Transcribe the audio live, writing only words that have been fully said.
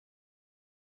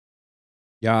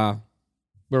Yeah.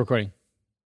 We're recording,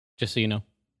 just so you know.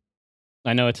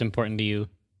 I know it's important to you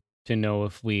to know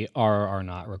if we are or are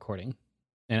not recording.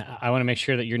 And I want to make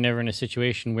sure that you're never in a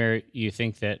situation where you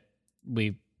think that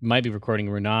we might be recording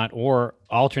or we're not, or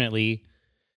alternately,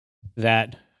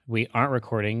 that we aren't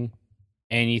recording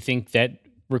and you think that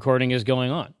recording is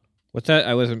going on. What's that?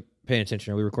 I wasn't paying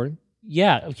attention. Are we recording?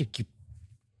 Yeah.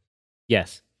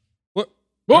 Yes. What?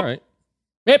 Whoop. All right.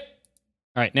 Yep.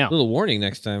 All right, now. A little warning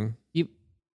next time. You.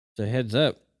 It's a heads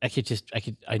up. I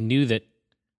knew that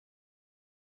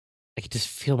I could just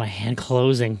feel my hand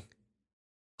closing.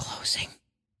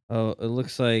 Oh, it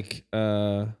looks like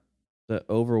the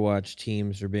Overwatch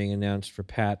teams are being announced for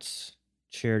Pat's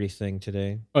charity thing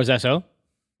today. Oh, is that so?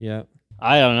 Yeah.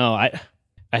 I don't know. I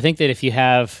think that if you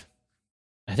have,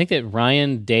 I think that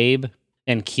Ryan, Dabe,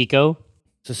 and Kiko.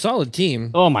 It's a solid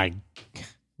team. Oh my,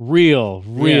 real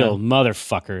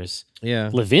motherfuckers. Yeah.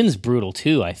 Levin's brutal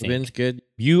too, I think. Levin's good.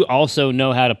 You also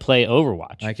know how to play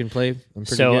Overwatch. I can play. I'm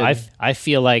pretty so good. I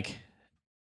feel like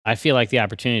the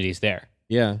opportunity's there.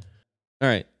 Yeah. All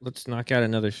right. Let's knock out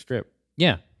another strip.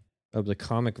 Yeah. Of the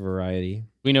comic variety.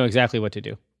 We know exactly what to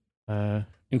do.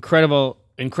 Incredible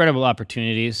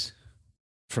opportunities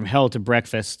from hell to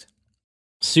breakfast.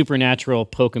 Supernatural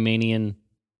Pokemanian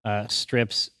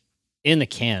strips in the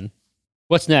can.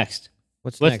 What's next?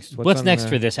 What's next? What's next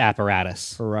for this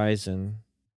apparatus? Horizon.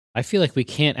 I feel like we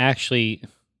can't actually.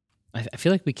 I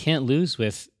feel like we can't lose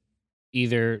with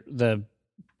either the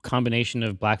combination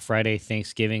of Black Friday,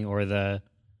 Thanksgiving, or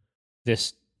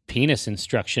this penis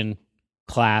instruction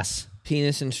class.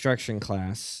 Penis instruction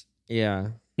class. Yeah.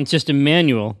 It's just a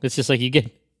manual. It's just like you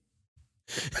get.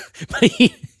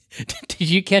 Did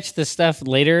you catch the stuff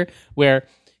later where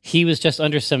he was just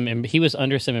under some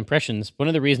impressions? One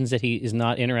of the reasons that he is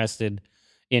not interested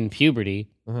in puberty,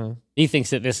 he thinks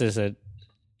that this is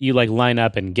you like line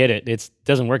up and get it. It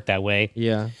doesn't work that way.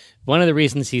 Yeah. One of the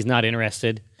reasons he's not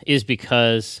interested is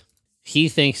because he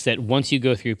thinks that once you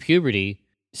go through puberty,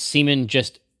 semen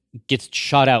just gets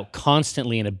shot out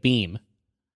constantly in a beam.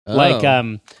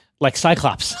 Oh. Like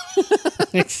Cyclops,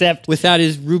 except without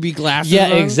his ruby glasses.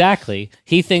 Yeah, on? Exactly.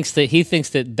 He thinks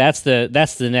that that's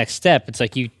the next step. It's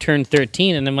like you turn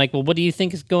 13, and I'm like, well, what do you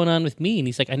think is going on with me? And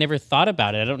he's like, I never thought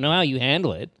about it. I don't know how you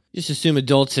handle it. Just assume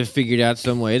adults have figured out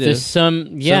some way to there's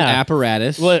some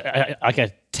apparatus. Well, like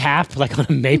a tap, like on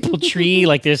a maple tree.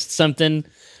 Like there's something.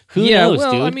 Who knows,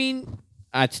 well, dude? I mean,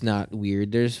 that's not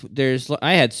weird. There's.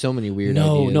 I had so many weird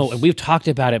ideas. No, and we've talked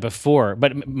about it before.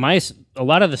 But a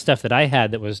lot of the stuff that I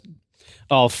had that was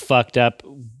all fucked up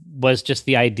was just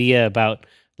the idea about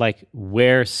like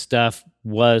where stuff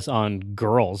was on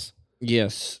girls.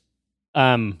 Yes.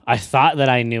 I thought that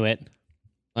I knew it.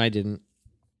 I didn't.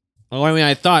 Oh, I mean,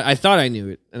 I thought I knew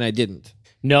it, and I didn't.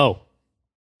 No,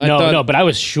 but I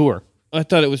was sure. I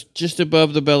thought it was just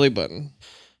above the belly button.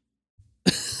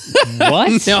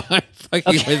 What? No, I'm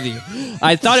fucking with you.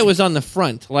 I thought it was on the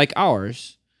front, like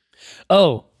ours.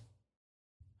 Oh.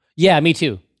 Yeah, me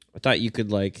too. I thought you could,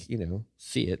 like,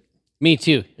 see it. Me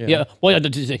too. Yeah. Well,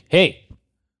 hey.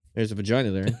 There's a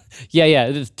vagina there.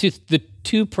 Yeah.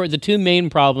 The two main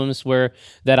problems were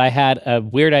that I had a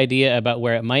weird idea about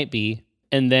where it might be,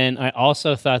 and then I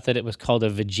also thought that it was called a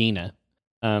vagina.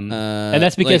 And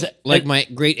that's because like my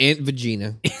great aunt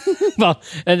Vagina. Well,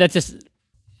 and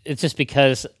it's just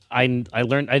because I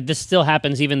learned this still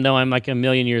happens even though I'm like a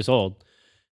million years old.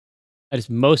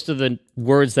 Most of the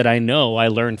words that I know I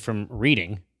learned from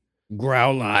reading.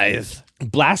 Growlithe.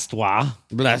 Blastoise.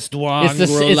 It's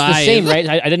the same,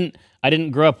 right? I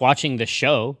didn't grow up watching the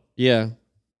show. Yeah.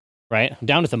 Right? I'm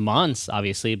down with the Mons,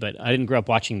 obviously, but I didn't grow up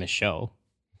watching the show.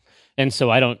 And so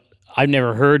I've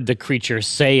never heard the creature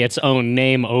say its own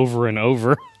name over and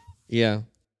over. Yeah.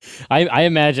 I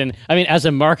imagine, as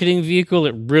a marketing vehicle,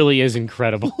 it really is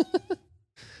incredible.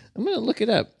 I'm going to look it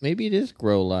up. Maybe it is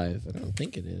Growlithe. I don't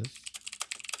think it is.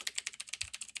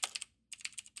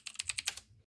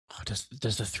 Oh,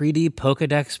 does the 3D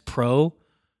Pokédex Pro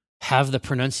have the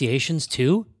pronunciations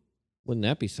too? Wouldn't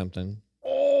that be something?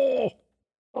 Oh,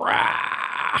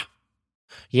 rah.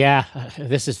 Yeah.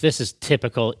 This is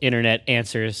typical internet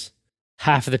answers.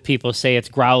 Half of the people say it's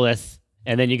Growlithe,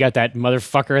 and then you got that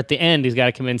motherfucker at the end. He's got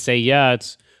to come in and say, "Yeah,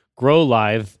 it's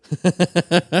Growlithe."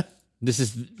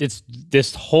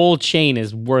 This whole chain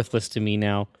is worthless to me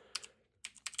now.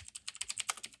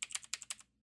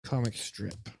 Comic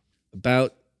strip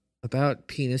about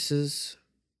penises.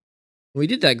 We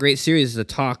did that great series, The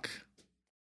Talk.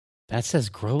 That says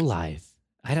Growlithe.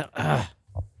 I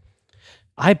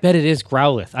bet it is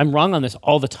Growlithe. I'm wrong on this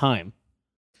all the time.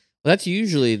 Well, that's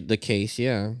usually the case,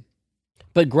 yeah.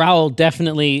 But Growl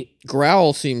definitely...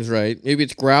 Growl seems right. Maybe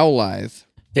it's Growlithe.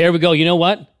 There we go. You know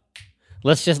what?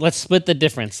 Let's split the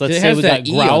difference. Let's It say has we that got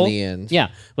E growl. on the end. Yeah.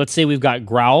 Let's say we've got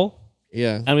growl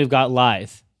Yeah. and we've got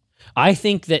lithe. I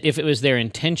think that if it was their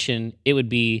intention, it would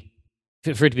be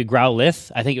for it to be growl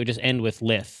lith. I think it would just end with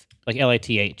lith, like Lith.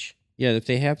 Yeah, if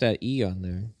they have that E on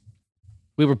there.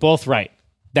 We were both right.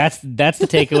 That's the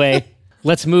takeaway.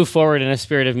 Let's move forward in a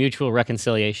spirit of mutual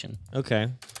reconciliation. Okay.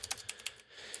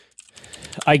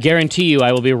 I guarantee you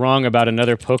I will be wrong about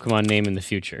another Pokemon name in the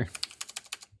future.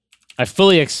 I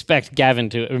fully expect Gavin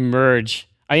to emerge.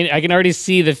 I can already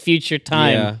see the future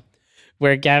time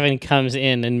where Gavin comes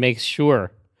in and makes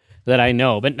sure that I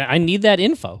know. But I need that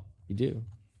info. You do.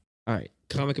 All right.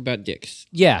 Comic about dicks.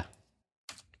 Yeah.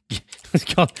 It's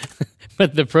called,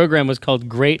 but the program was called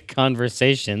Great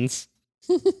Conversations.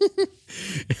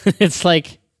 It's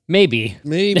like, maybe.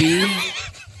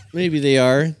 Maybe they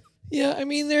are. Yeah, I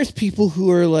mean, there's people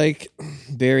who are like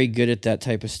very good at that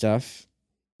type of stuff.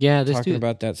 Yeah, this Talking dude,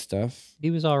 about that stuff. he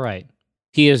was all right.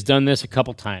 He has done this a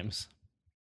couple times.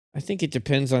 I think it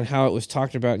depends on how it was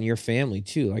talked about in your family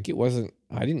too. Like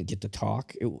I didn't get to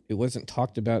talk. It wasn't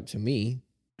talked about to me.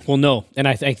 Well, no, and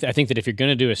I think that if you're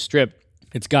going to do a strip,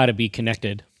 it's got to be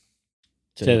connected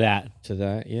to that. To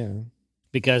that, yeah.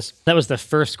 Because that was the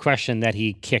first question that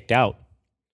he kicked out.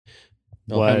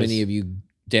 Oh, how many of you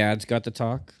dads got to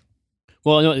talk?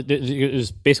 Well, no, it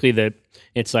was basically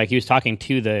it's like he was talking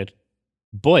to the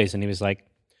boys, and he was like,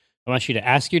 I want you to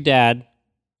ask your dad,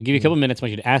 I'll give you a couple minutes, I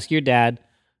want you to ask your dad,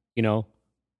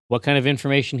 what kind of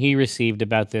information he received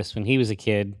about this when he was a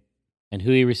kid and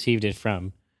who he received it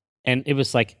from. And it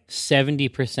was like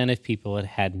 70% of people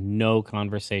had no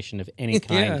conversation of any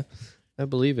kind I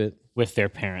believe it. with their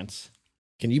parents.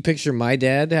 Can you picture my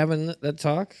dad having that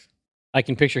talk? I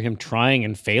can picture him trying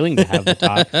and failing to have the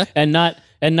talk, and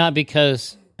not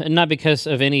because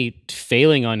of any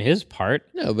failing on his part.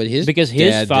 No, but because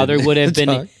his father would have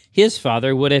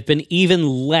been even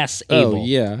less able. Oh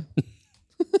yeah,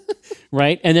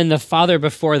 right. And then the father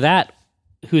before that,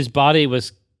 whose body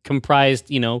was comprised,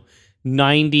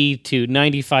 90 to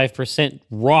 95%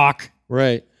 rock.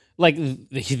 Right. Like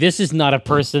this is not a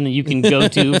person that you can go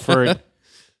to for.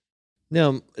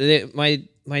 No,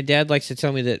 my dad likes to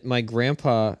tell me that my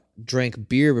grandpa drank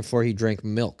beer before he drank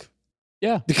milk.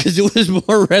 Yeah, because it was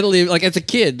more readily, like as a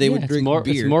kid, they would drink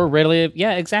beer. It's more readily,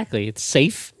 yeah, exactly. It's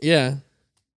safe. Yeah,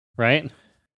 right.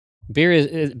 Beer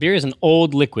is an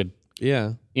old liquid.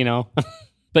 Yeah,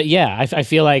 But yeah, I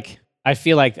feel like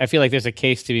there's a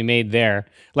case to be made there,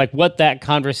 like what that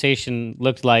conversation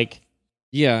looked like.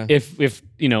 Yeah, if with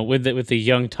the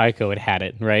young Tycho had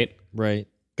it right.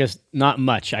 Because not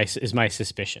much is my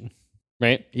suspicion,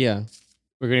 right? Yeah,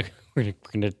 we're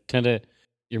gonna tend to.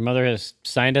 Your mother has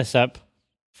signed us up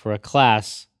for a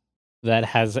class that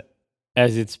has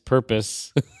as its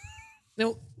purpose.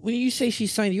 Now, when you say she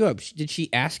signed you up, did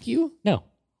she ask you? No,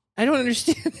 I don't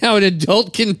understand how an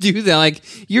adult can do that. Like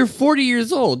you're 40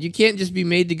 years old, you can't just be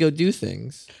made to go do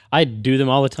things. I do them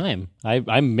all the time.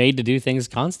 I'm made to do things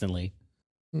constantly.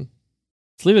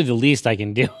 It's literally the least I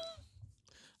can do.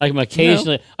 Like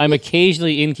I'm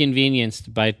occasionally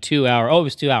inconvenienced by 2 hours. Oh, it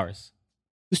was 2 hours.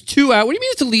 It was 2 hours. What do you mean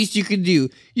it's the least you can do?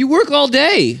 You work all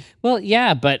day. Well,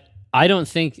 yeah, but I don't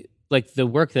think like the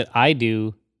work that I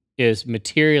do is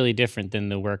materially different than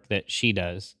the work that she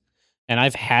does. And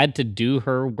I've had to do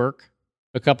her work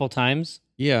a couple times.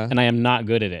 Yeah. And I am not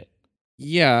good at it.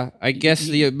 Yeah. I guess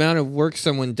the amount of work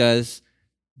someone does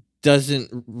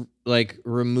doesn't like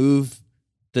remove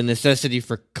the necessity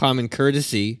for common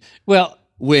courtesy. Well,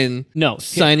 when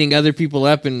signing other people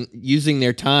up and using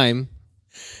their time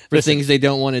for things they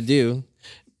don't want to do.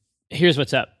 Here's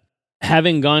what's up.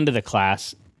 Having gone to the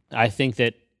class, I think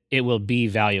that it will be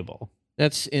valuable.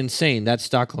 That's insane. That's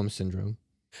Stockholm syndrome.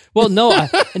 Well, no,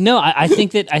 I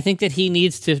think that he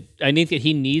needs to. I think that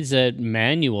he needs a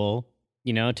manual,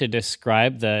 to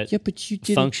describe the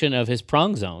function of his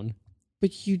prong zone.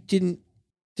 But you didn't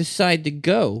decide to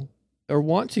go or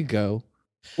want to go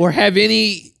or have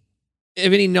any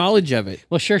knowledge of it.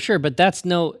 Well, sure, but that's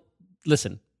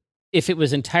listen. If it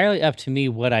was entirely up to me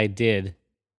what I did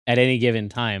at any given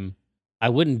time, I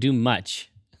wouldn't do much.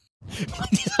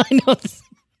 I know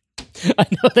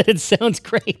that it sounds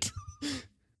great.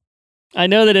 I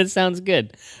know that it sounds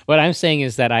good. What I'm saying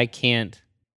is that I can't.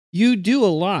 You do a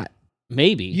lot.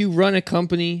 Maybe. You run a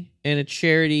company and a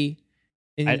charity,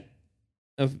 and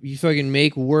you fucking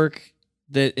make work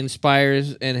that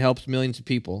inspires and helps millions of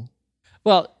people.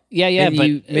 Well, yeah, and but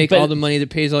you make all the money that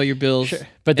pays all your bills. Sure,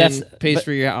 but that's pays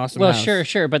for your awesome house. Well,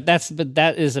 sure, but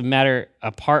that is a matter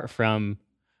apart from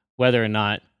whether or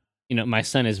not my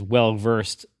son is well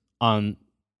versed on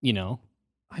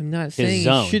I'm not his saying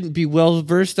zone. he shouldn't be well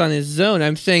versed on his zone.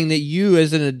 I'm saying that you,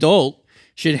 as an adult,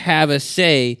 should have a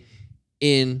say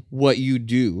in what you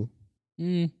do.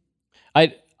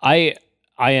 I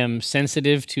am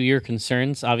sensitive to your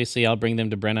concerns. Obviously, I'll bring them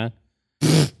to Brenna.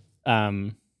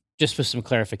 Just with some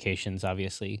clarifications,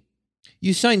 obviously.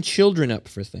 You sign children up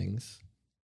for things.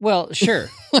 Well, sure.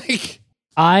 Like,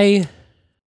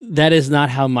 That is not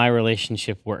how my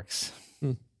relationship works.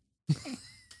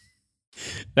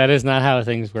 That is not how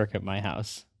things work at my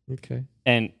house. okay.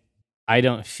 And I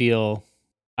don't feel,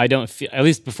 at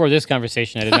least before this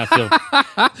conversation, I did not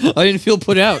feel I didn't feel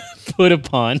put out. put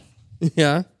upon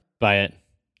Yeah. by it.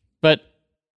 But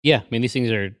yeah, I mean, these things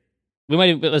are, but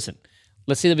listen,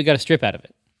 let's see that we got a strip out of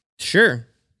it, Sure.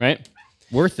 right?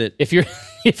 Worth it. If you're,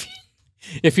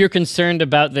 if you're concerned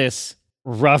about this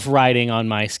rough riding on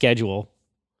my schedule,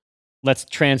 let's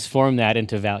transform that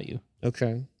into value.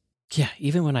 Okay. Yeah,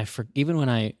 even when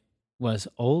I was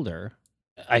older,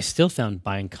 I still found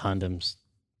buying condoms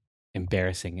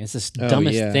embarrassing. It's the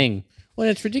dumbest thing. Well,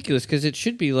 it's ridiculous because it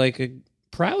should be like a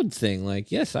proud thing. Like,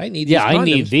 yes, I need. Yeah, these I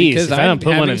need condoms these. because If I don't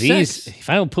put one of having these, sex. if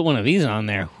I don't put one of these on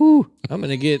there, whoo, I'm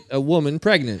gonna get a woman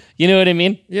pregnant. you know what I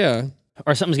mean? Yeah.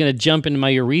 Or something's gonna jump into my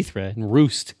urethra and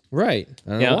roost. Right. I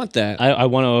don't Yeah. want that. I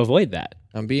want to avoid that.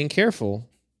 I'm being careful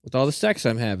with all the sex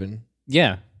I'm having.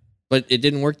 Yeah. But it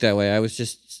didn't work that way. I was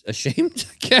just ashamed,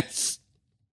 I guess.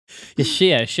 It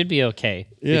should be okay.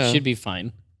 Yeah. It should be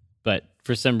fine. But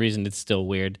for some reason, it's still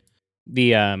weird.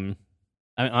 I mean,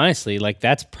 honestly, like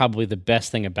that's probably the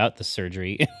best thing about the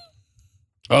surgery.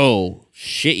 Oh,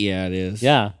 shit, yeah, it is.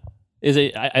 Yeah, is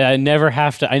it? I never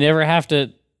have to. I never have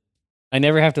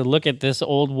to look at this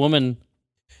old woman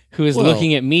who is Well-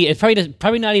 looking at me. It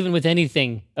probably not even with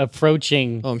anything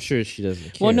approaching. Oh, I'm sure she doesn't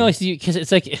care. Well, no, because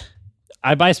it's like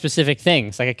I buy specific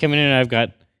things. Like I come in and I've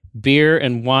got beer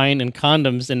and wine and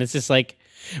condoms, and it's just like,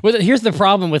 well, here's the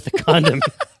problem with the condom.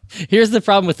 Here's the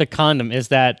problem with the condom is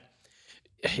that,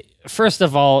 first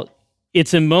of all,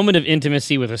 it's a moment of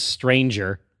intimacy with a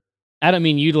stranger. I don't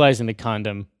mean utilizing the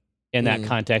condom in that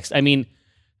context. I mean,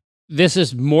 this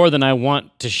is more than I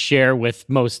want to share with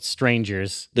most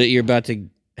strangers. That you're about to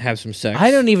have some sex. I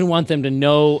don't even want them to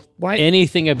know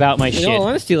anything about my In shit. all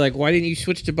honesty, like, why didn't you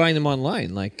switch to buying them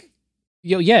online? Like,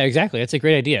 Yeah, exactly. That's a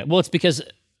great idea. Well, it's because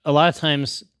a lot of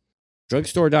times,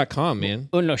 drugstore.com, man.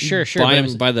 oh no, sure. Buy but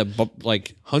them by the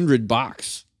 100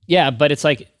 box. yeah, but it's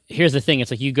like, here's the thing. It's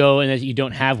like you go and then you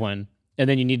don't have one, and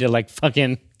then you need to like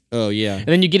fucking, Oh, yeah. and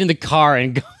then you get in the car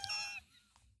and go.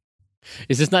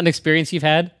 Is this not an experience you've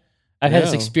had? I've had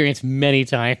this No. experience many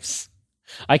times.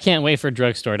 I can't wait for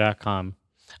drugstore.com.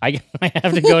 I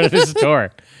have to go to the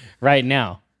store right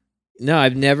now. No,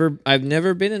 I've never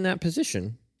been in that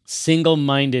position.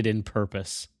 Single-minded in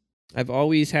purpose. I've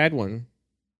always had one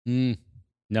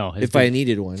No. if I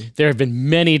needed one. There have been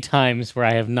many times where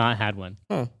I have not had one.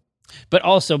 Huh. But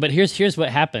here's what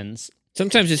happens.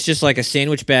 Sometimes it's just like a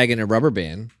sandwich bag and a rubber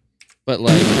band. But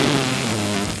like,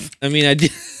 I mean, I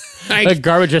did. A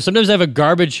garbage. Sometimes I have a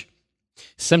garbage.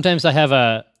 Sometimes I have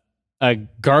a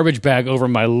garbage bag over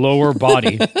my lower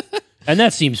body, and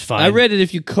that seems fine. I read that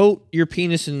if you coat your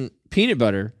penis in peanut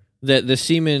butter, that the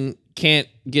semen can't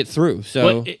get through.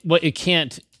 So What it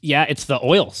can't. Yeah, it's the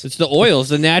oils. it's the oils,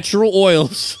 the natural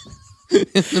oils.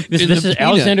 This is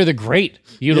Alexander the Great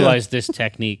utilized this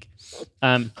technique.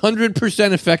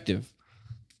 100% effective.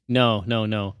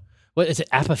 No. What is it?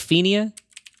 Apophenia?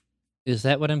 Is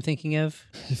that what I'm thinking of?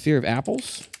 The fear of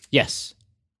apples. Yes.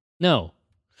 No.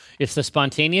 It's the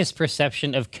spontaneous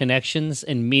perception of connections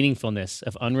and meaningfulness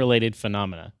of unrelated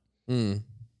phenomena.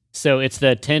 So it's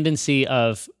the tendency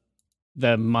of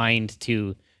the mind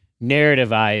to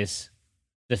narrativize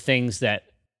the things that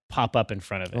pop up in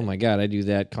front of it. Oh my God, I do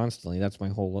that constantly. That's my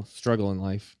whole struggle in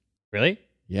life. Really?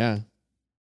 Yeah.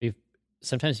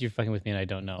 Sometimes you're fucking with me and I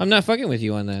don't know. I'm not fucking with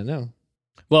you on that, no.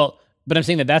 Well, but I'm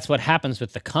saying that's what happens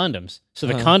with the condoms. So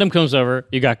the condom comes over,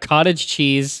 you got cottage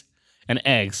cheese and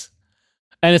eggs.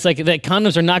 And it's like that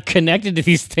condoms are not connected to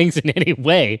these things in any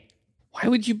way. Why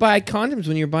would you buy condoms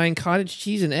when you're buying cottage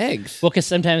cheese and eggs? Well, because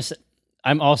sometimes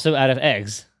I'm also out of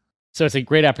eggs. So it's a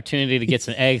great opportunity to get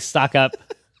some eggs, stock up.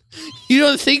 You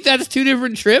don't think that's two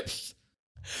different trips?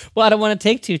 Well, I don't want to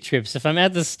take 2 trips. If I'm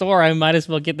at the store, I might as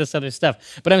well get this other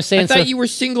stuff. But I'm saying I thought you were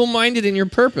single-minded in your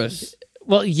purpose.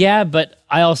 Well, yeah, but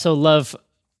I also love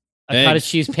a Eggs. cottage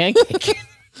cheese pancake.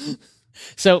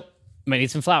 So, might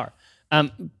need some flour.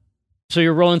 So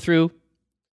you're rolling through,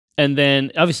 and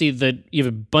then obviously you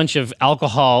have a bunch of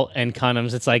alcohol and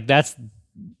condoms. It's like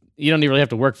you don't even really have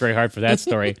to work very hard for that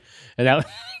story, and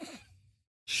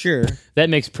Sure. that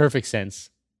makes perfect sense,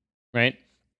 right?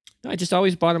 I just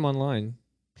always bought them online.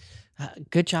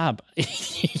 Good job.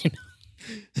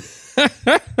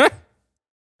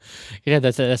 Yeah,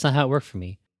 that's not how it worked for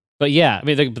me. But yeah, I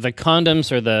mean, the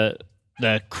condoms or the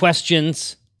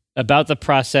questions about the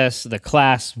process, the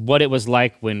class, what it was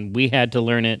like when we had to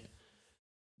learn it.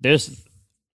 There's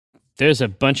a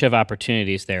bunch of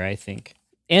opportunities there, I think.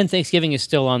 And Thanksgiving is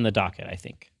still on the docket, I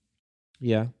think.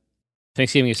 Yeah.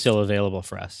 Thanksgiving is still available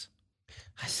for us.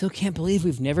 I still can't believe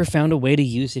we've never found a way to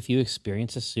use if you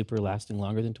experience a super lasting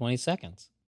longer than 20 seconds.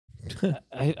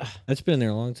 That's been there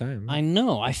a long time. I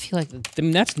know. I feel like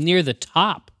that's near the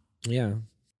top. Yeah.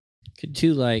 Could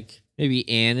do like maybe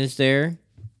Anne is there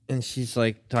and she's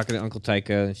like talking to Uncle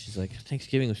Tycho and she's like,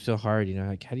 Thanksgiving was so hard,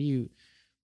 like how do you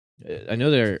I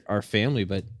know they're our family,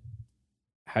 but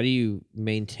how do you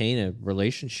maintain a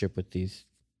relationship with these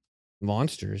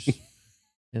monsters?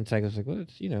 And Tycho's like, well,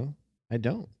 it's, I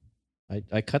don't.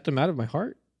 I cut them out of my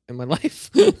heart and my life.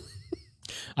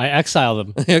 I exile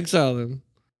them. I exile them.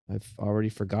 I've already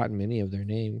forgotten many of their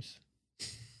names.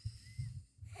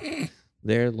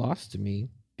 They're lost to me.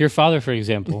 Your father, for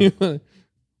example.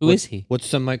 Who is he? What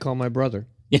some might call my brother.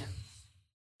 Yeah.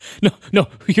 No,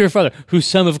 your father, who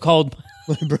some have called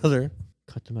my brother.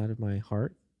 Cut them out of my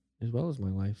heart as well as my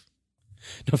life.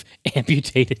 No,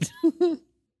 amputated.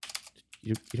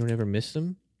 You don't ever miss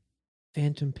them?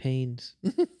 Phantom pains.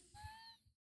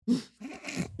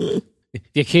 The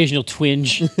occasional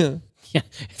twinge. Yeah,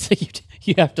 it's like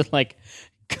you have to like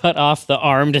cut off the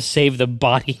arm to save the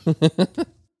body.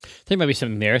 There might be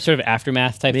something there, sort of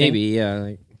aftermath type thing. Maybe,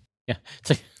 yeah. Yeah, it's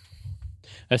like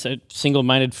that's a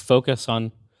single-minded focus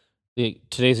on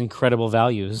today's incredible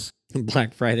values.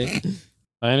 Black Friday.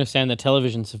 I understand that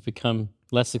televisions have become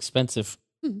less expensive.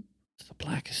 It's the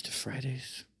blackest of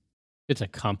Fridays. It's a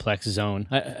complex zone.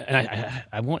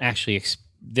 I won't actually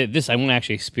I won't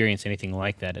actually experience anything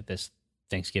like that at this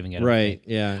Thanksgiving. Right?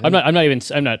 Yeah. I'm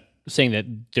not saying that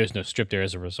there's no strip there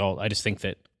as a result. I just think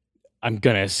that I'm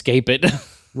gonna escape it.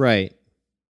 Right.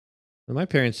 Well, my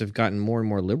parents have gotten more and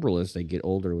more liberal as they get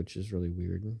older, which is really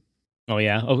weird. Oh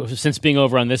yeah. Oh, since being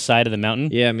over on this side of the mountain.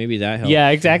 Yeah, maybe that helps. Yeah,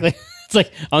 exactly. It's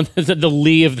like on the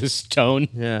lee of the stone.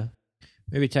 Yeah.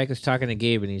 Maybe Tycho's talking to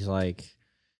Gabe and he's like,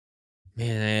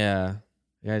 man,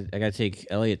 I gotta take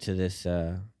Elliot to this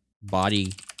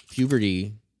body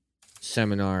puberty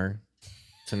seminar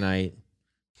tonight.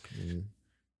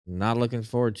 Not looking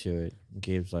forward to it. And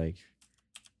Gabe's like,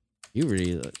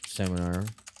 puberty seminar?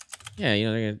 Yeah,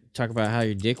 they're gonna talk about how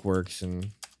your dick works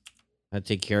and how to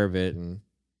take care of it and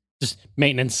just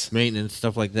maintenance,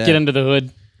 stuff like that. Get under the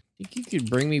hood. Think you could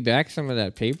bring me back some of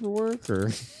that paperwork,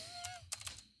 or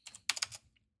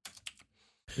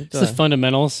it's the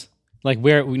fundamentals, like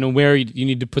where you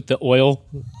need to put the oil.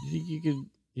 You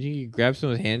could grab some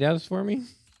of the handouts for me?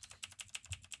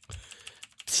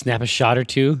 Snap a shot or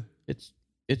two.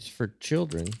 It's for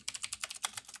children.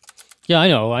 Yeah, I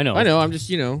know. I'm just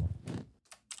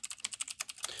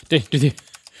Do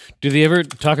they ever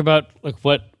talk about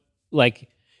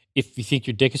if you think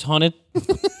your dick is haunted?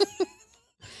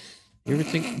 Do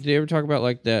they ever talk about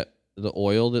like the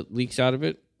oil that leaks out of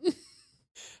it?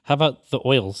 How about the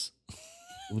oils?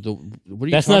 What are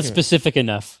you That's not specific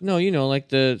enough. No, like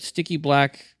the sticky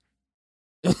black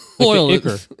oil, the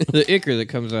ichor. The ichor that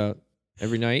comes out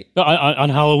every night. No, on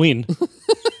Halloween.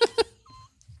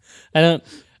 I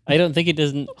don't think it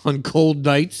doesn't. On cold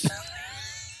nights.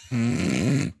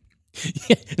 Yeah,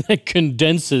 that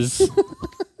condenses.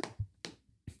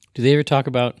 Do they ever talk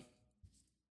about?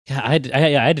 Yeah, I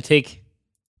had to take.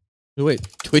 The way it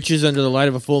twitches under the light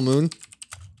of a full moon.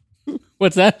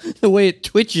 What's that? The way it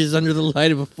twitches under the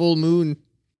light of a full moon.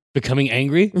 Becoming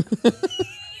angry? Do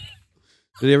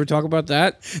they ever talk about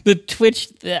that? The twitch.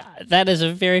 That is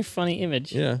a very funny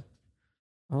image. Yeah.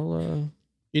 I'll.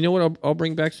 You know what? I'll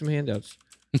bring back some handouts.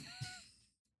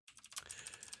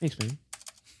 Thanks, man.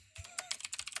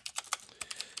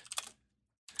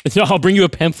 No, I'll bring you a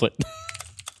pamphlet.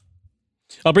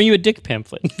 I'll bring you a dick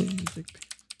pamphlet. It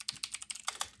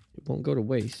won't go to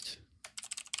waste.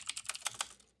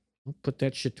 I'll put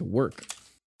that shit to work.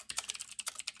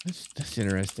 That's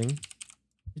interesting.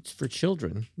 It's for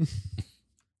children.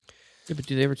 Yeah, but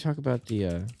do they ever talk about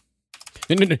the...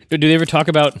 No. Do they ever talk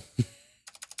about...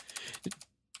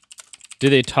 Do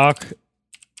they talk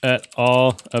at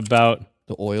all about...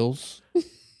 The oils?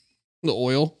 The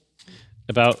oil?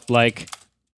 About,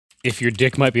 if your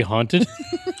dick might be haunted?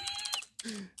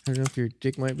 I don't know if your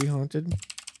dick might be haunted.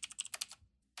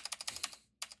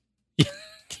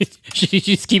 Should you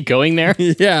just keep going there?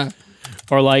 Yeah.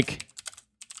 Or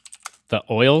the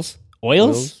oils?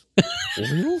 Oils?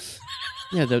 Oils?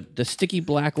 Yeah, the sticky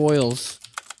black oils.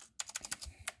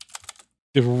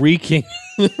 The reeking.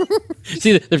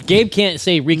 See, Gabe can't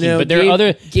say reeking, No, but there Gabe, are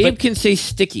other. Gabe can say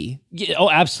sticky. Oh,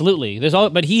 absolutely. There's all,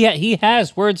 but he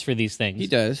has words for these things. He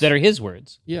does. That are his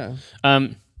words. Yeah. Or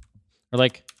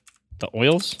like the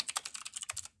oils.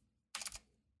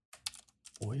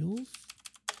 Oils?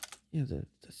 Yeah, the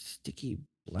sticky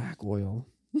black oil.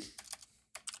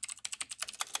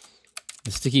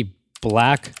 The sticky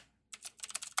black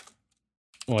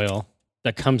oil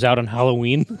that comes out on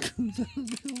Halloween.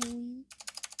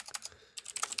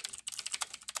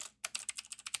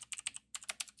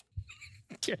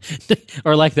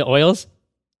 Or like the oils.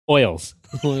 Oils.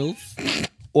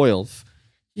 Oils.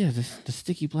 Yeah, the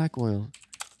sticky black oil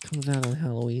comes out on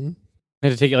Halloween. I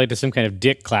had to take it like to some kind of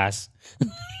dick class.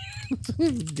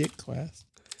 Dick class.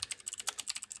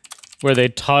 Where they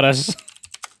taught us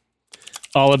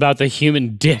all about the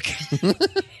human dick.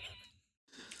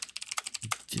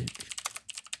 Dick.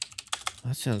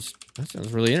 That sounds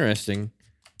really interesting.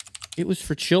 It was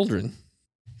for children.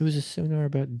 It was a seminar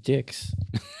about dicks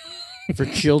for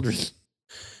children.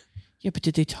 Yeah, but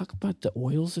did they talk about the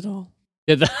oils at all?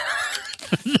 Yeah,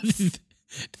 did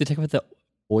they talk about the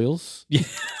Oils? Yeah.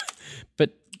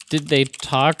 But did they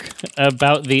talk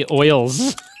about the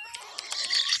oils?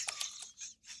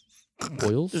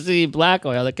 Oils? The black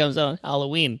oil that comes out on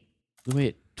Halloween. The way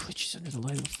it twitches under the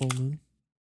light of the full moon.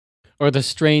 Or the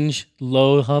strange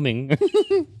low humming.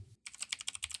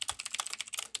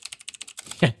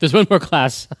 Yeah, there's one more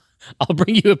class. I'll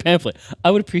bring you a pamphlet.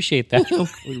 I would appreciate that. I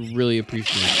would really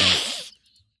appreciate that.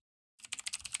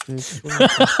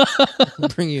 I'll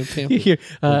bring you a pamphlet. Here,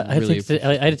 I I had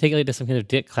to take it to some kind of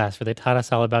dick class where they taught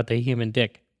us all about the human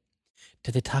dick.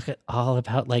 Did they talk at all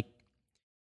about, like,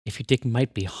 if your dick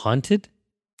might be haunted?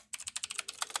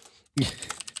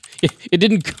 It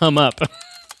didn't come up.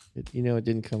 It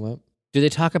didn't come up. Do they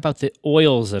talk about the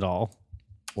oils at all?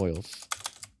 Oils.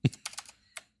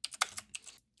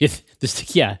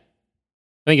 Yeah.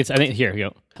 I think here we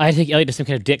go. I had to take Elliot to some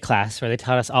kind of dick class where they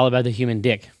taught us all about the human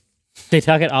dick. They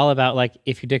talk it all about, like,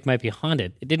 if your dick might be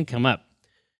haunted. It didn't come up.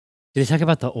 Did they talk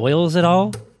about the oils at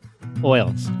all?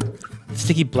 Oils. The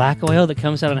sticky black oil that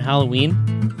comes out on Halloween?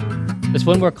 There's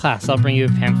one more class. I'll bring you a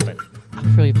pamphlet. I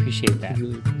would really appreciate that.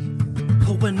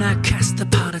 Oh, when I cast the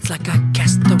pot, it's like I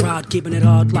cast the rod, keeping it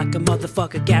hard like a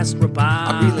motherfucker gas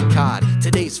robot. I'm reeling cod,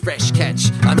 today's fresh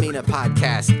catch. I mean a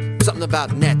podcast, something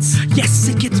about nets. Yes,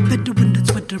 it gets better when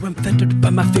it's winter. I'm fettered by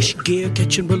my fish gear,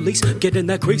 catch and release, get in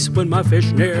that crease when my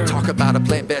fish near. Talk about a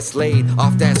plant best laid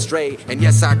off that stray, and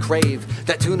yes, I crave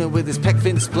that tuna with his peck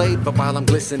fin splayed. But while I'm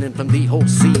glistening from the whole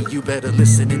sea, you better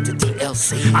listen into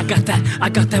TLC. I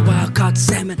got that wild caught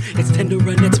salmon. It's tender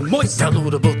and it's moist.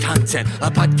 Downloadable content, a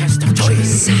podcast of choice.